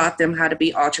because it taught them how to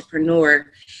be entrepreneurs.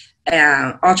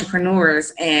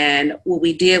 And what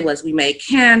we did was we made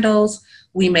candles,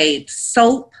 we made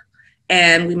soap,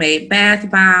 and we made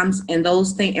bath bombs and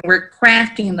those things. And we're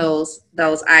crafting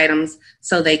those items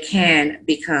so they can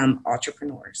become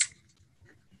entrepreneurs.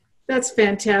 That's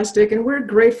fantastic, and we're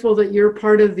grateful that you're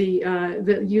part of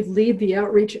that you lead the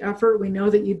outreach effort. We know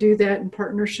that you do that in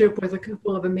partnership with a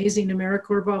couple of amazing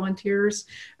AmeriCorps volunteers,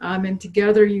 and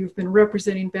together you've been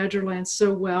representing Badgerland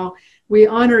so well. We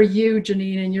honor you,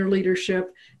 Janine, and your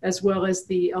leadership, as well as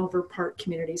the Elver Park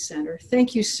Community Center.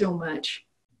 Thank you so much.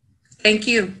 Thank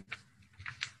you.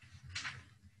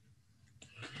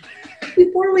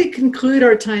 Before we conclude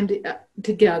our time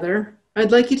together,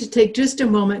 I'd like you to take just a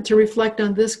moment to reflect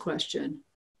on this question.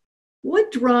 What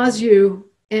draws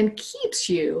you and keeps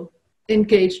you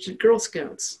engaged at Girl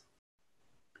Scouts?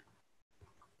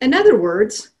 In other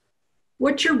words,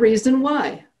 What's your reason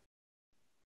why?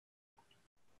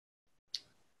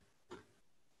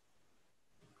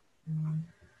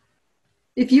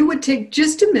 If you would take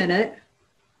just a minute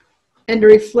and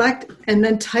reflect and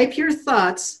then type your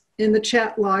thoughts in the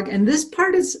chat log, and this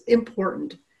part is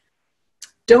important.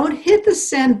 Don't hit the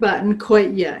send button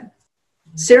quite yet.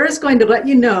 Sarah's going to let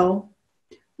you know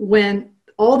when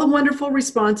all the wonderful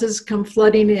responses come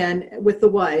flooding in with the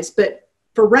whys, but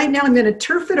for right now, I'm going to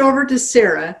turf it over to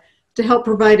Sarah to help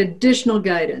provide additional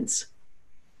guidance.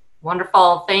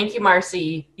 Wonderful. Thank you,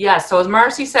 Marcy. Yes, so as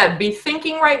Marcy said, be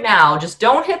thinking right now. Just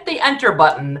don't hit the enter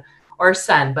button or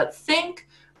send, but think,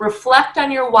 reflect on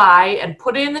your why, and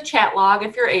put it in the chat log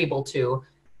if you're able to.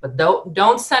 But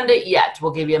don't send it yet.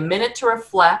 We'll give you a minute to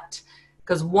reflect,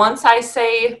 because once I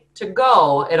say to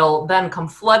go, it'll then come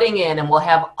flooding in, and we'll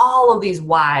have all of these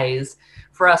whys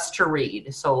for us to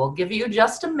read. So we'll give you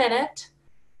just a minute.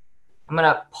 I'm going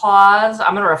to pause.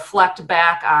 I'm going to reflect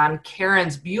back on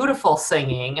Karen's beautiful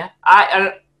singing.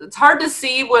 It's hard to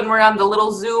see when we're on the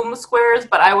little Zoom squares,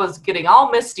 but I was getting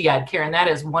all misty-eyed, Karen. That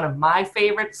is one of my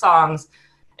favorite songs,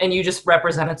 and you just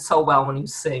represent it so well when you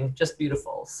sing. Just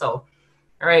beautiful. So,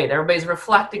 all right, everybody's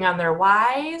reflecting on their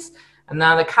whys. And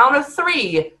now the count of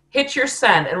 3, hit your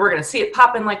send, and we're going to see it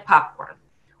pop in like popcorn.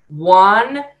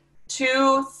 1,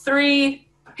 2, 3,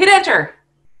 hit enter.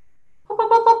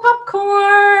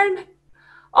 Popcorn.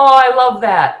 Oh, I love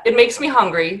that. It makes me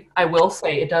hungry. I will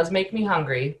say it does make me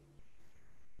hungry.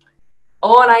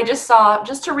 Oh, and I just saw,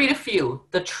 just to read a few,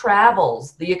 the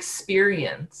travels, the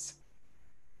experience.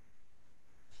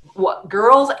 What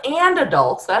girls and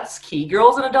adults, that's key.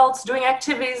 Girls and adults doing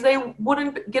activities they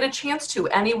wouldn't get a chance to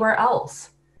anywhere else.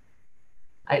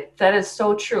 That is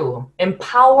so true.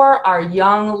 Empower our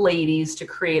young ladies to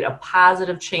create a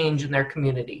positive change in their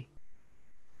community.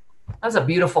 That's a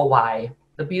beautiful why.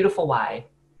 The beautiful why.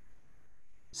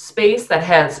 Space that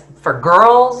has, for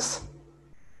girls,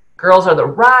 girls are the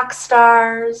rock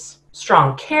stars,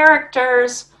 strong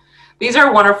characters. These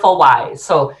are wonderful whys.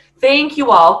 So thank you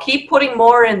all. Keep putting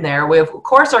more in there. We, of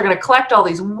course, are going to collect all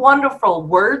these wonderful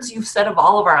words you've said of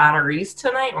all of our honorees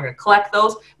tonight. We're going to collect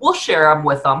those. We'll share them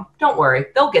with them. Don't worry.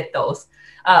 They'll get those.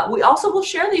 We also will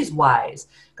share these whys,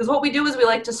 because what we do is we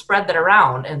like to spread that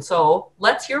around. And so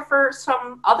let's hear for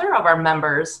some other of our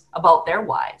members about their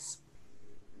whys.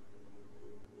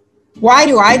 Why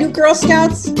do I do Girl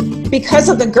Scouts? Because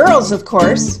of the girls, of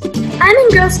course. I'm in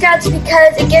Girl Scouts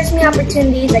because it gives me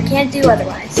opportunities I can't do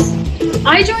otherwise.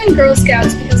 I joined Girl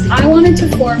Scouts because I wanted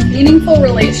to form meaningful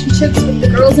relationships with the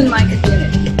girls in my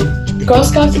community. Girl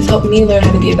Scouts has helped me learn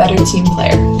how to be a better team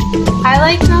player. I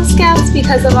like Girl Scouts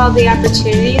because of all the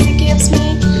opportunities it gives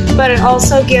me, but it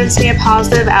also gives me a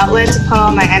positive outlet to put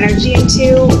all my energy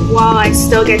into while I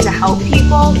still get to help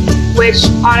people, which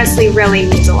honestly really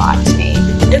means a lot to me.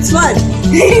 It's fun.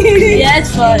 Yeah,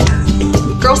 it's fun.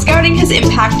 Girl Scouting has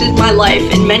impacted my life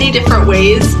in many different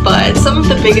ways, but some of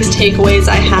the biggest takeaways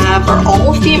I have are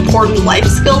all of the important life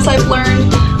skills I've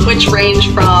learned, which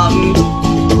range from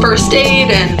first aid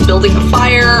and building a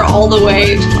fire all the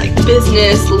way to like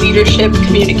business, leadership,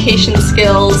 communication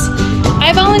skills.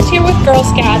 I volunteer with Girl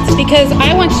Scouts because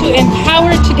I want to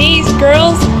empower today's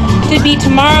girls to be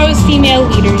tomorrow's female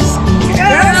leaders.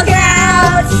 Girl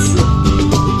Scouts!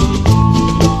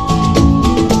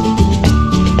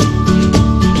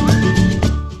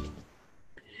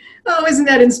 Oh, isn't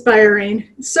that inspiring?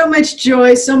 So much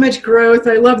joy, so much growth.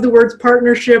 I love the words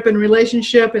partnership and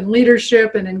relationship and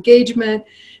leadership and engagement.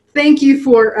 Thank you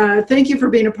for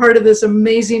being a part of this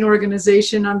amazing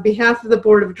organization. On behalf of the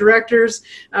Board of Directors,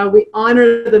 we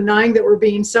honor the 9 that were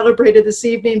being celebrated this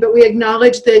evening, but we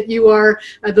acknowledge that you are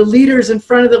the leaders in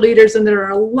front of the leaders, and there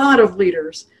are a lot of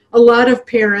leaders, a lot of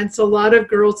parents, a lot of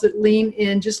girls that lean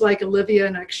in, just like Olivia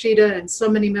and Akshita and so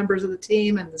many members of the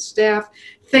team and the staff.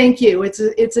 Thank you. It's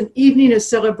an evening of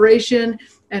celebration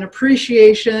and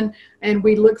appreciation, and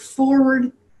we look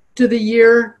forward to the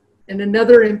year and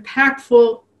another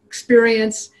impactful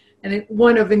experience, and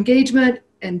one of engagement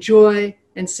and joy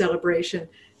and celebration.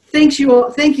 Thank you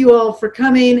all for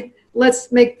coming.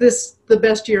 Let's make this the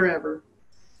best year ever.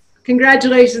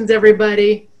 Congratulations,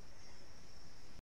 everybody.